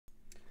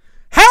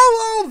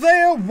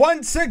there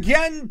once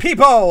again,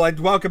 people, and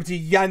welcome to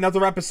yet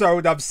another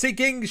episode of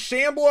Seeking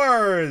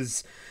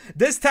Shamblers.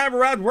 This time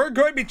around, we're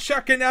going to be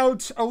checking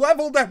out a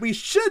level that we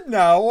should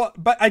know,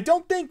 but I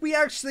don't think we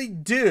actually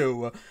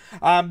do.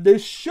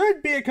 This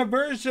should be a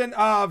conversion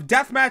of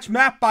Deathmatch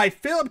map by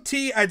Philip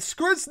T at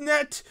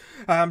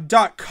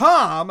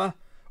squaresnet.com,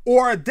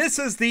 or This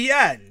Is The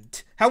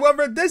End.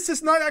 However, this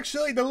is not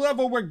actually the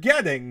level we're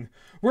getting.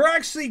 We're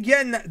actually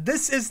getting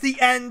This Is The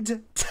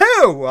End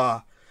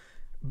 2!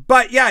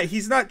 But yeah,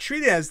 he's not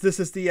treated as This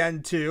Is The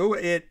End 2.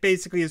 It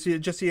basically is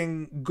just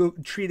being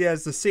treated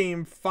as the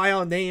same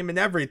file name and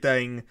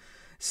everything.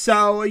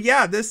 So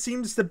yeah, this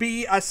seems to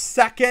be a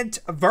second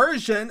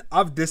version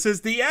of This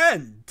Is The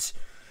End.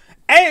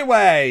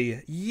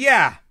 Anyway,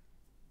 yeah.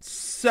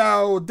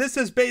 So this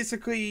is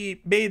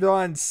basically made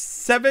on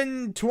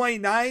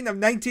 7/29 of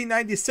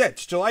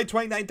 1996. July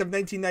 29th of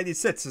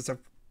 1996 is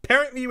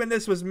apparently when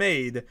this was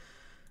made.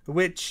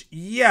 Which,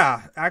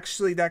 yeah,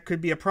 actually that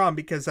could be a problem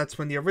because that's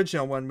when the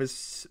original one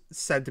was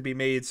said to be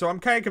made. So I'm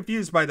kind of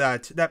confused by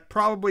that. That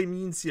probably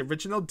means the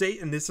original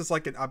date and this is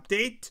like an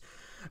update.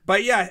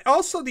 But yeah,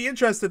 also the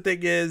interesting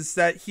thing is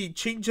that he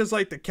changes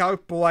like the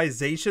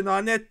capitalization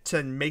on it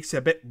and makes it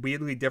a bit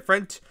weirdly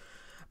different.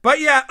 But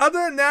yeah, other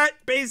than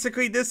that,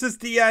 basically this is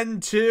the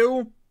end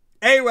too.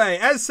 Anyway,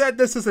 as said,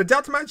 this is a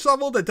deathmatch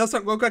level that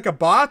doesn't look like a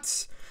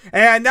bot.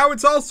 And now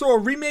it's also a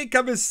remake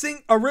of his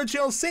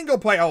original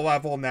single-player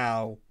level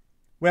now.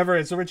 Whatever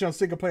his original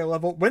single-player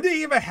level. When did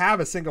he even have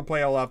a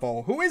single-player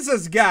level? Who is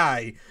this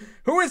guy?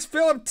 Who is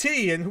Philip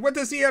T? And what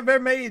does he ever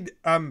made?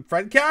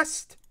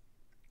 Friendcast?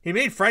 He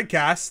made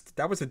Friendcast.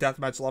 That was a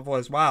deathmatch level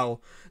as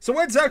well. So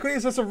what exactly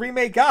is this a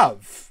remake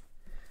of?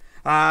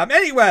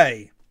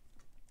 Anyway.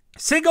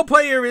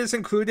 Single-player is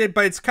included,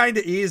 but it's kind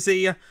of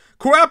easy.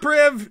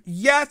 Cooperative,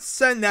 yes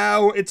and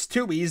no. It's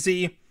too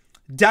easy.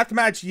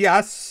 Deathmatch,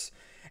 yes.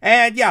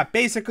 And yeah,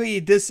 basically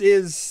this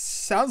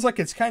sounds like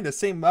it's kind of the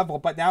same level,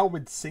 but now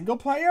with single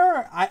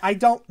player? I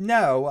don't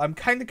know. I'm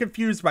kind of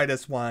confused by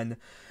this one.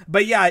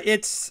 But yeah,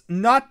 it's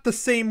not the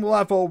same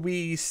level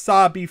we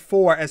saw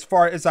before as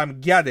far as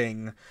I'm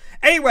getting.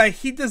 Anyway,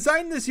 he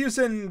designed this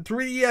using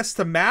 3DS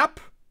to map,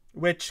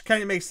 which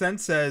kind of makes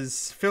sense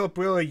as Philip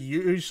really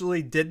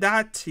usually did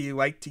that. He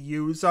liked to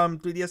use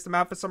 3DS to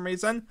map for some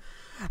reason.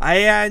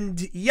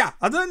 And yeah,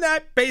 other than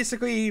that,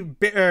 basically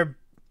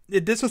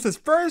this was his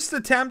first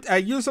attempt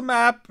at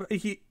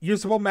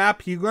usable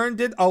map. He learned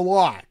it a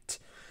lot.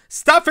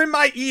 Stuff in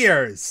my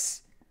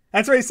ears.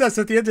 That's what he says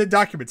at the end of the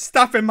document.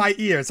 Stuff in my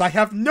ears. I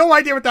have no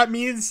idea what that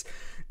means.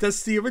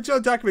 Does the original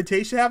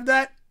documentation have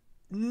that?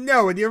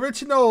 No, in the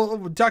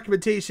original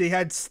documentation he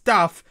had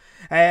stuff.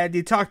 And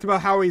he talked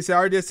about how he's an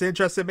artist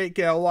interested in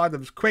making a lot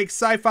of Quake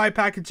sci-fi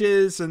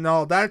packages and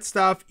all that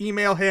stuff.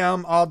 Email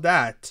him, all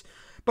that.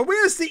 But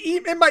where does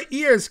the in my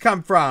ears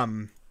come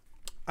from?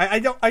 I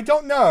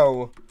don't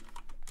know.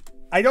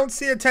 I don't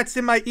see a text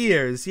in my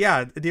ears.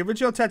 Yeah, the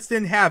original text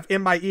didn't have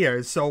in my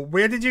ears. So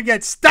where did you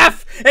get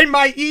stuff in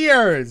my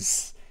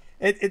ears?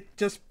 It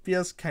just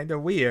feels kind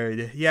of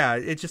weird. Yeah,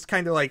 it's just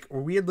kind of like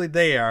weirdly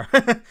there.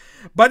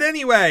 But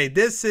anyway,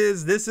 this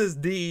is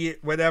the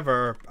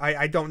whatever.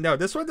 I don't know.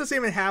 This one doesn't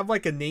even have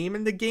like a name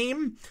in the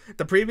game.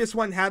 The previous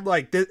one had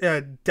like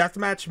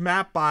deathmatch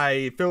map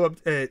by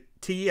Philip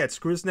T at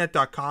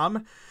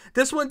squaresnet.com.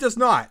 This one does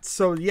not.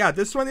 So yeah,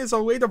 this one is a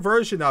later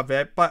version of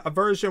it, but a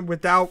version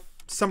without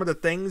some of the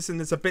things, and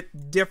it's a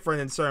bit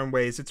different in certain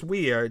ways. It's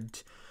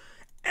weird.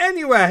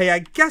 Anyway, I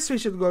guess we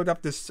should load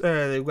up this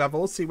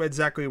level, see what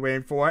exactly we're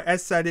in for.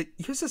 As said, it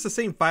uses the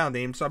same file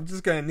name, so I'm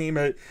just going to name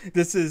it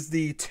This Is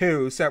The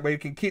 2, so that way you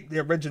can keep the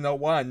original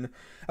one.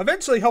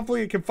 Eventually,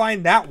 hopefully you can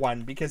find that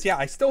one, because yeah,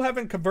 I still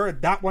haven't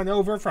converted that one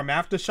over from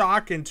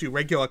Aftershock into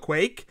regular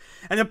Quake,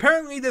 and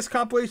apparently this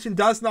compilation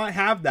does not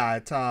have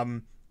that.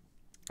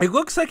 It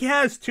looks like it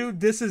has two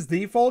This Is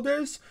The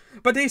folders,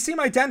 but they seem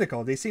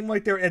identical. They seem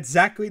like they're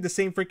exactly the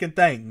same freaking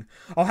thing.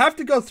 I'll have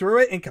to go through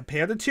it and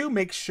compare the two,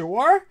 make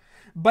sure.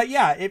 But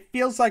yeah, it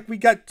feels like we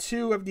got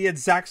two of the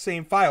exact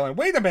same file. And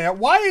wait a minute,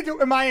 why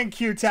am I in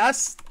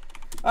Q-Test?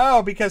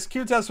 Oh, because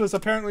Q-Test was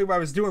apparently what I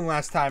was doing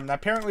last time, and I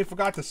apparently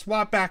forgot to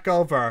swap back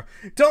over.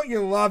 Don't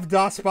you love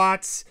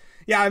DOSBots?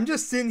 Yeah, I'm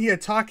just sitting here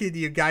talking to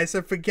you guys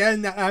and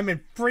forgetting that I'm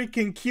in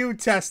freaking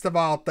Q-Test of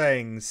all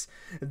things.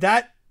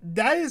 That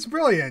is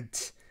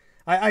brilliant.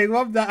 I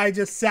love that I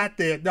just sat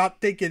there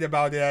not thinking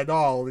about it at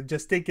all,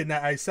 just thinking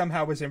that I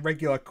somehow was in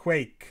regular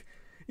Quake.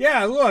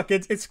 Yeah, look,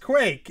 it's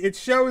Quake. It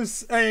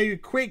shows a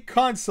Quake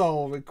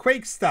console with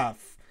Quake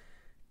stuff.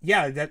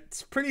 Yeah,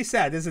 that's pretty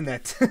sad, isn't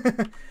it?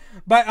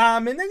 But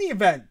in any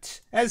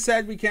event, as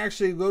said, we can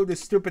actually load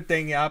this stupid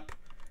thing up,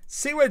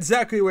 see what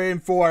exactly we're in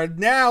for.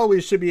 Now we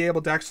should be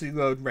able to actually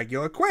load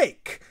regular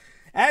Quake.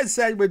 As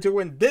said, we're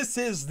doing This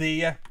Is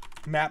The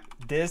map.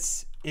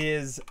 This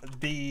is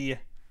the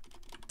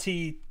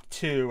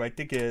T2, I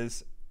think it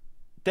is.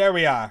 There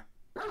we are.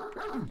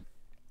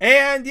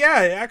 And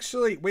yeah,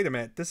 actually, wait a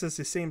minute. This is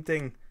the same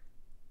thing.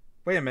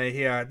 Wait a minute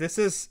here. This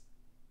is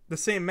the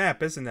same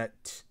map, isn't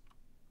it?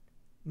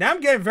 Now I'm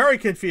getting very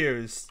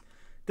confused.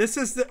 This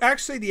is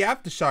actually the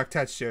Aftershock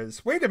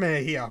textures. Wait a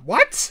minute here.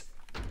 What?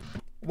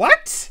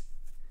 What?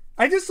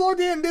 I just logged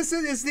in. This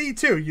is the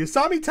 2. You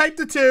saw me type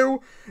the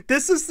 2.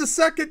 This is the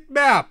second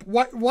map.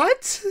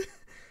 What?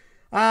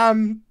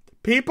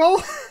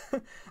 People?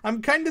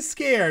 I'm kind of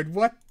scared.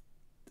 What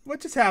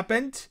just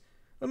happened?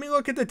 Let me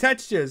look at the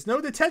textures.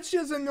 No, the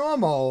textures are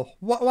normal.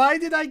 Why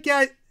did I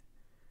get...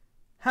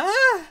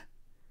 Huh?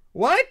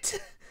 What?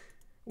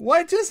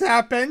 What just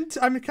happened?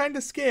 I'm kind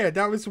of scared.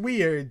 That was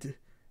weird.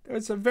 That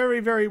was a very,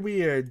 very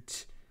weird.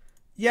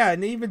 Yeah,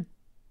 and even...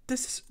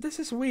 This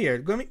is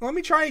weird. Let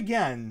me try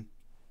again.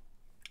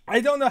 I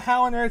don't know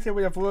how on earth it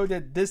would have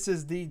loaded this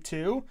is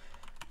D2.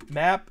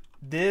 Map,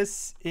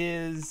 this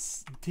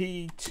is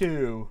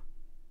D2.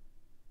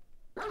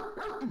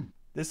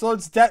 This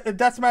loads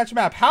deathmatch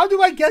map. How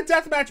do I get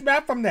deathmatch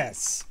map from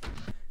this?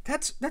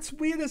 That's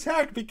weird as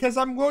heck because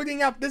I'm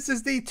loading up this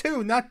is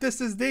D2, not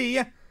this is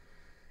D.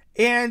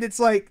 And it's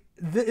like,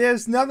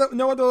 there's no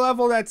other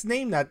level that's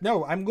named that.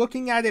 No, I'm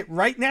looking at it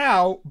right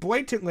now,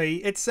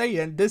 blatantly, it's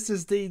saying this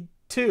is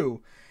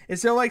D2.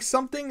 Is there like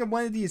something in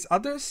one of these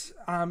others?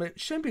 It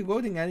shouldn't be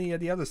loading any of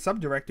the other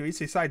subdirectories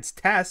besides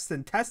test,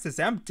 and test is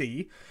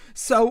empty.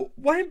 So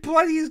what in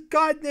bloody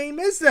god name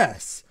is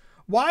this?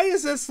 Why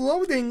is this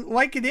loading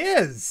like it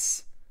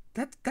is?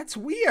 That's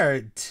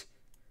weird.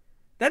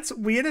 That's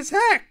weird as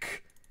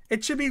heck.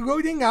 It should be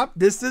loading up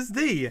this is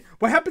D.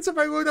 What happens if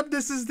I load up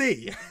this is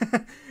D?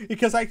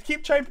 Because I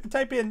keep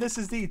typing in this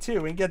is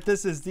D2 and get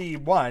this is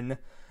D1.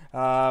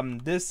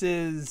 This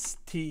is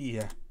T.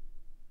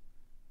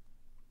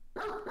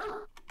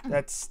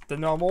 That's the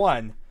normal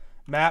one.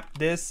 Map,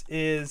 this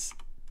is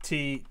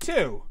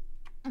T2.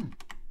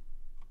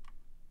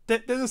 They're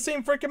the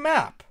same freaking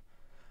map.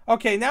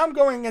 Okay, now I'm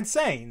going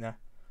insane.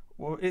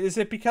 Well, is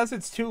it because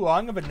it's too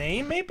long of a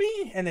name,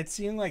 maybe? And it's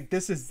seeing like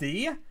this is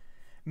D?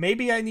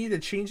 Maybe I need to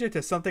change it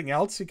to something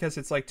else because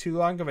it's like too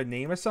long of a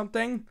name or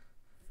something.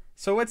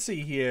 So let's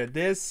see here.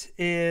 This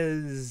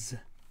is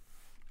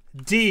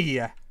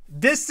D.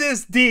 This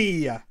is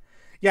D.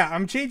 Yeah,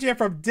 I'm changing it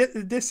from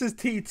this is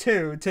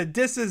T2 to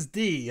this is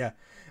D.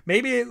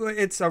 Maybe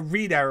it's a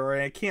read error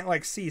and I can't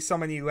like see so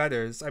many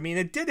letters. I mean,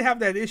 it did have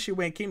that issue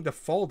when it came to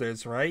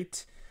folders,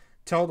 right?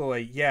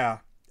 Totally, yeah.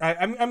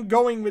 I'm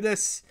going with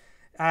this.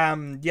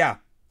 Yeah.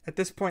 At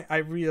this point, I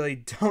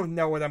really don't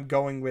know what I'm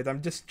going with.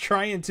 I'm just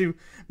trying to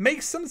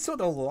make some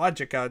sort of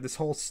logic out of this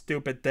whole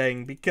stupid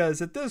thing.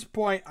 Because at this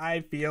point,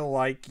 I feel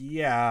like,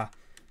 yeah.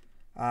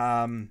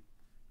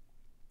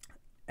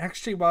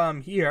 Actually, while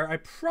I'm here, I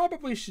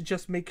probably should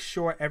just make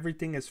sure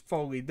everything is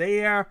fully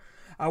there.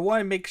 I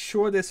want to make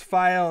sure this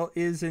file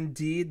is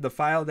indeed the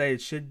file that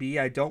it should be.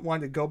 I don't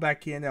want to go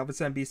back in and all of a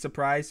sudden be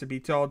surprised to be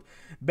told,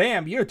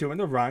 bam, you're doing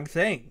the wrong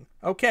thing.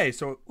 Okay,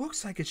 so it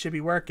looks like it should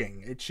be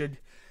working.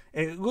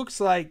 It looks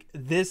like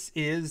this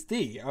is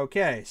D.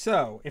 Okay,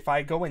 so if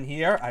I go in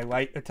here, I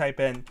like to type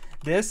in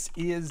this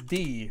is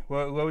D.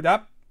 Will it load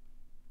up?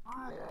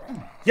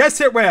 Yes,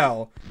 it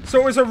will.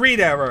 So it was a read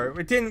error.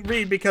 It didn't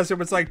read because it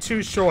was like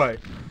too short.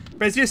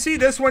 But as you see,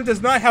 this one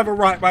does not have a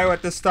Rottweiler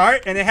at the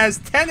start, and it has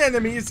 10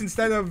 enemies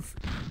instead of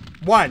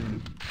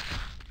 1.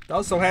 It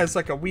also has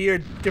like a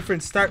weird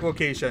different start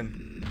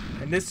location.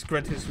 And this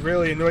grunt is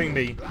really annoying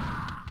me.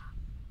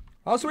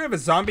 Also, we have a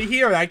zombie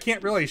here, and I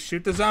can't really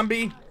shoot the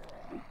zombie.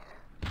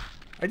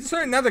 I just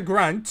heard another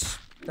grunt.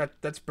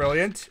 That's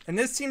brilliant. And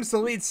this seems to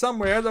lead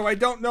somewhere, though I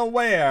don't know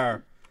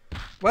where.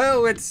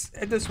 Well, let's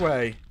head this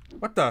way.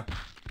 What the?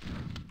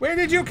 Where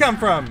did you come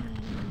from?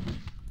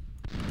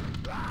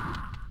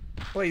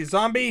 Please,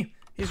 zombie.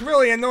 He's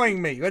really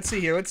annoying me. Let's see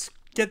here. Let's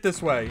get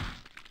this way.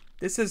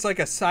 This is like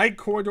a side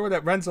corridor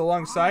that runs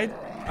alongside.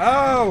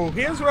 Oh,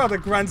 here's where all the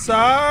grunts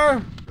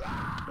are.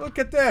 Look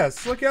at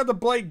this. Look at all the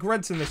blade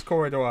grunts in this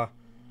corridor.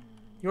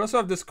 You also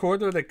have this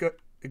corridor that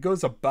it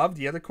goes above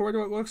the other corridor,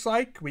 it looks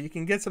like, where you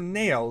can get some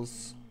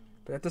nails.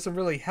 But that doesn't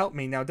really help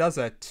me now, does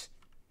it?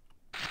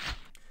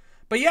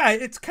 But yeah,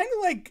 it's kind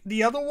of like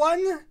the other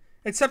one,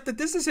 except that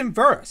this is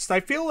inversed. I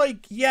feel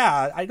like,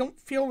 yeah, I don't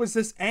feel it was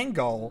this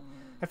angle.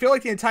 I feel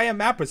like the entire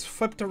map was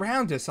flipped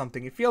around or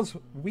something. It feels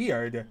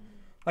weird.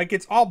 Like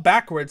it's all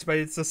backwards, but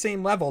it's the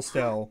same level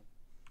still.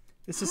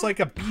 This is like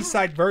a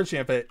B-side version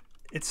of it.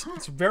 It's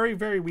very,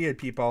 very weird,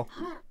 people.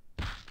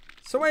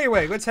 So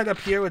anyway, let's head up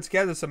here. Let's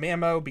gather some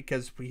ammo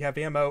because we have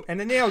ammo and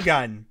a nail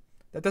gun.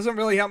 That doesn't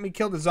really help me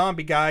kill the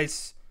zombie,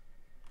 guys.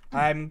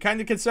 I'm kind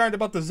of concerned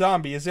about the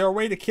zombie. Is there a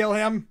way to kill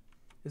him?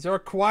 Is there a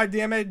quad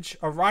damage?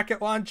 A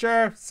rocket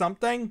launcher?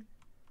 Something?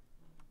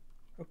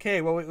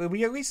 Okay, well,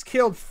 we at least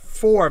killed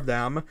 4 of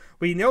them.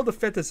 We know the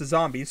 5th is a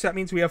zombie, so that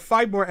means we have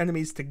 5 more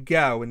enemies to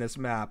go in this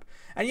map.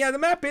 And yeah, the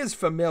map is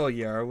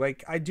familiar.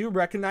 Like, I do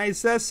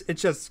recognize this.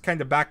 It's just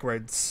kind of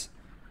backwards.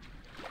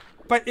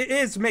 But it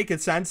is making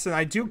sense, and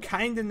I do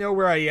kind of know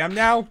where I am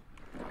now.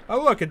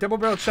 Oh, look, a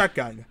double-barreled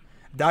shotgun.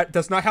 That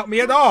does not help me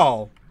at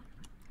all.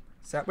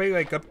 Is that way,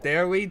 like, up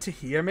there lead to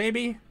here,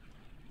 maybe?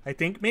 I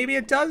think maybe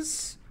it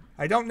does?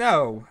 I don't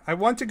know. I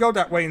want to go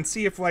that way and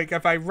see if, like,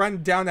 if I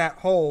run down that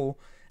hole,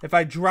 if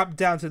I drop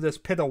down to this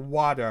pit of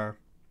water.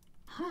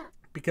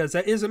 Because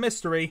that is a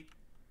mystery.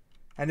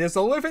 And there's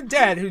a living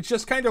dead who's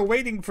just kind of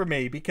waiting for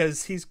me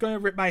because he's going to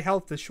rip my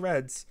health to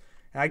shreds.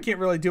 And I can't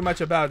really do much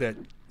about it.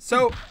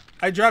 So,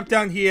 I drop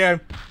down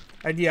here.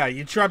 And yeah,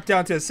 you drop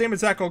down to the same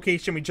exact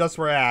location we just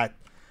were at.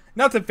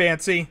 Nothing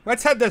fancy.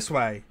 Let's head this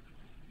way.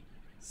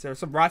 Is there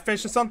some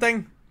rotfish or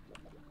something?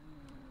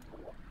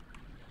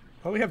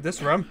 Oh, we have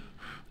this room.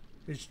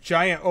 This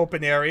giant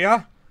open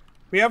area.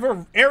 We have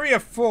an area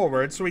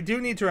forward, so we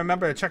do need to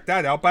remember to check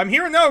that out. But I'm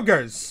hearing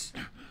ogres.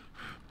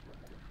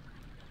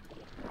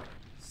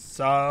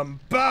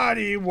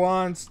 Somebody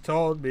once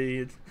told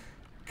me,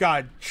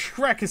 God,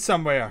 Shrek is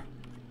somewhere.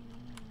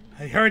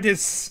 I heard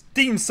his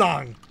theme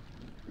song.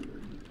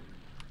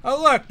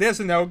 Oh look, there's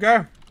an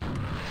ogre.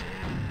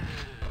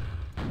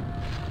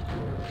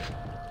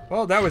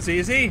 Well, that was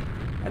easy.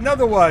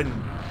 Another one.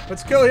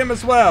 Let's kill him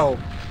as well.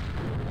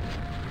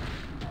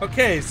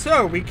 Okay,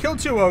 so we killed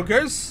 2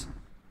 ogres.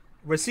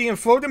 We're seeing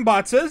floating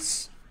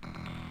boxes.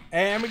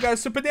 And we got a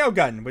super nail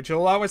gun, which will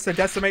allow us to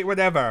decimate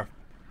whatever.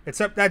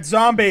 Except that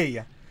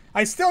zombie.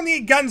 I still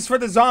need guns for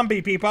the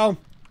zombie, people.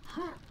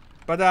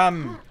 But,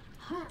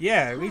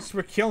 yeah, at least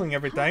we're killing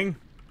everything.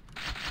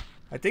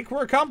 I think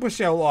we're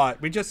accomplishing a lot.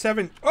 We just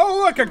haven't...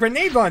 Oh, look, a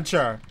grenade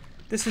launcher.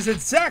 This is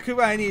exactly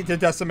what I need to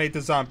decimate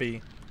the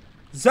zombie.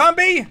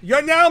 Zombie,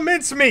 you're now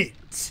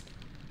mincemeat.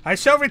 I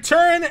shall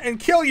return and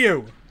kill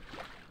you.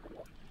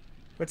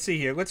 Let's see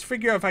here. Let's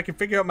figure out if I can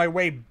figure out my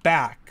way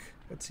back.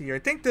 Let's see here. I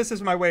think this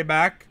is my way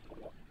back.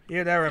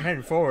 Either there or I'm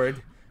heading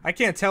forward. I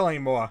can't tell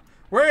anymore.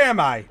 Where am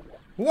I?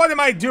 What am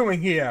I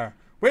doing here?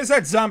 Where's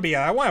that zombie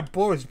at? I want to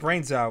blow his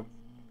brains out.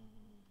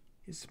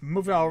 He's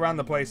moving all around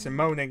the place and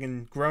moaning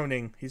and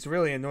groaning. He's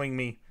really annoying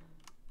me.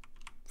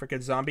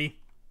 Frickin' zombie.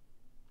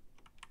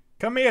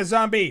 Come here,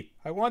 zombie.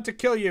 I want to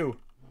kill you.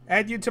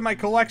 Add you to my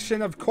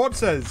collection of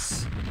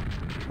corpses.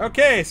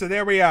 Okay, so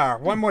there we are.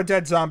 One more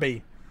dead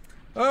zombie.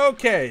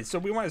 Okay, so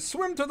we want to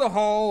swim to the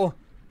hole.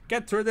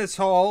 Get through this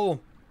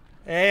hole.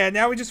 And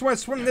now we just want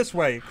to swim this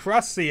way.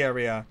 Across the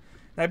area.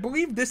 And I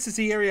believe this is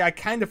the area I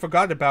kind of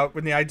forgot about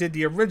when I did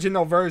the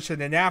original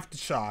version in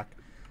Aftershock.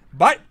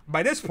 But,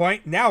 by this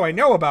point, now I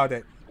know about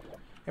it.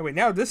 Anyway,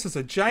 now this is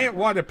a giant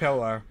water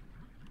pillar.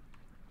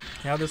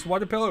 Now this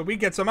water pillar, we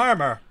get some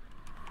armor.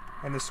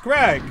 And the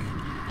scrag.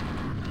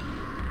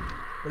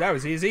 Well, that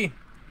was easy.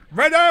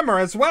 Red armor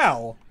as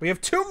well. We have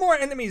 2 more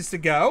enemies to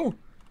go.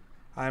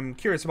 I'm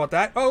curious about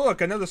that. Oh, look,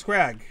 another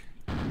scrag.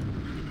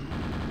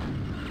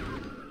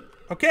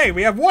 Okay,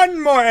 we have 1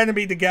 more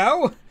enemy to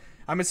go.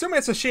 I'm assuming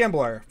it's a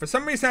Shambler. For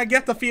some reason, I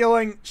get the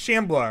feeling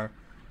Shambler.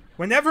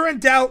 Whenever in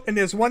doubt and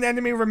there's 1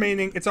 enemy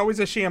remaining, it's always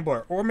a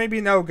Shambler. Or maybe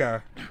an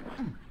ogre.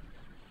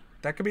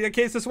 That could be the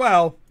case as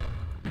well.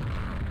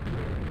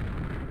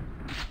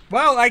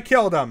 Well, I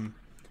killed him.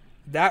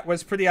 That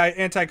was pretty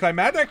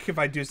anticlimactic, if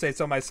I do say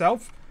so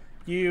myself.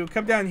 You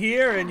come down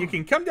here, and you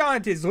can come down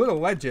to these little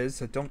ledges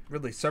that don't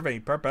really serve any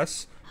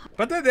purpose.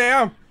 But they're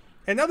there.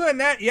 And other than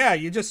that, yeah,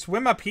 you just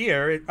swim up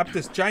here, up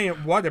this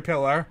giant water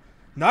pillar.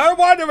 Not a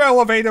water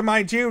elevator,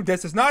 mind you.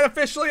 This is not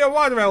officially a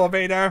water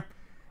elevator.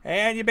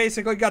 And you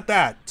basically got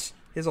that.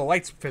 Here's a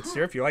light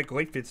fixture, if you like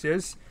light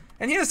fixtures.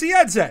 And here's the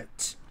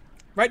exit.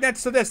 Right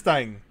next to this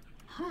thing.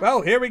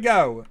 Well, here we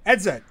go.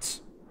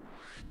 Exit.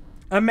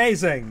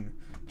 Amazing.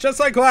 Just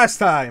like last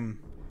time.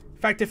 In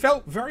fact, it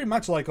felt very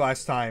much like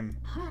last time.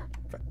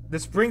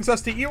 This brings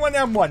us to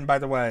E1M1, by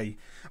the way.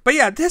 But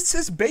yeah, this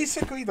is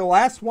basically the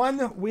last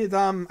one with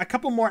a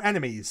couple more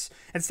enemies.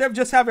 Instead of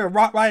just having a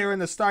Rottweiler in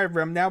the start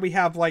room, now we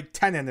have like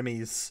 10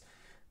 enemies.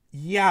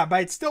 Yeah,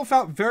 but it still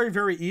felt very,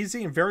 very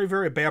easy and very,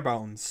 very bare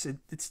bones.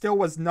 It still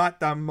was not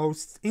the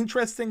most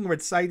interesting or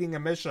exciting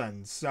of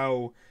missions.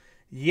 So,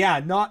 yeah,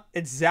 not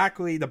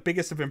exactly the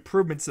biggest of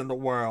improvements in the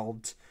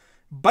world.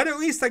 But at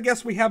least I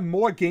guess we have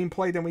more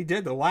gameplay than we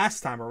did the last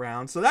time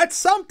around. So that's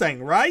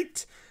something,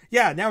 right?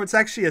 Yeah, now it's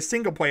actually a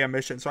single player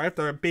mission. So I have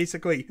to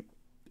basically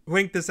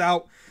link this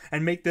out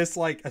and make this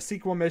like a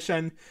sequel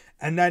mission.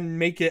 And then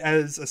make it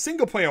as a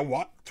single player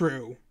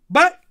walkthrough.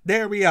 But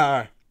there we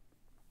are.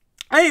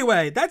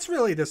 Anyway, that's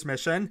really this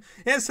mission.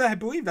 Yes, I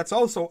believe that's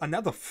also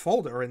another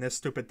folder in this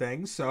stupid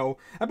thing. So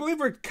I believe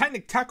we're kind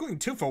of tackling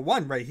 2 for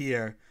 1 right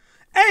here.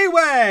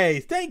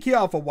 Anyway, thank you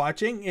all for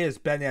watching. It's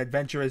been an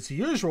adventure as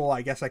usual,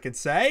 I guess I could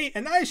say.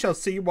 And I shall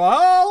see you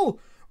all,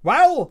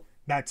 well,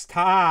 next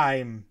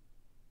time.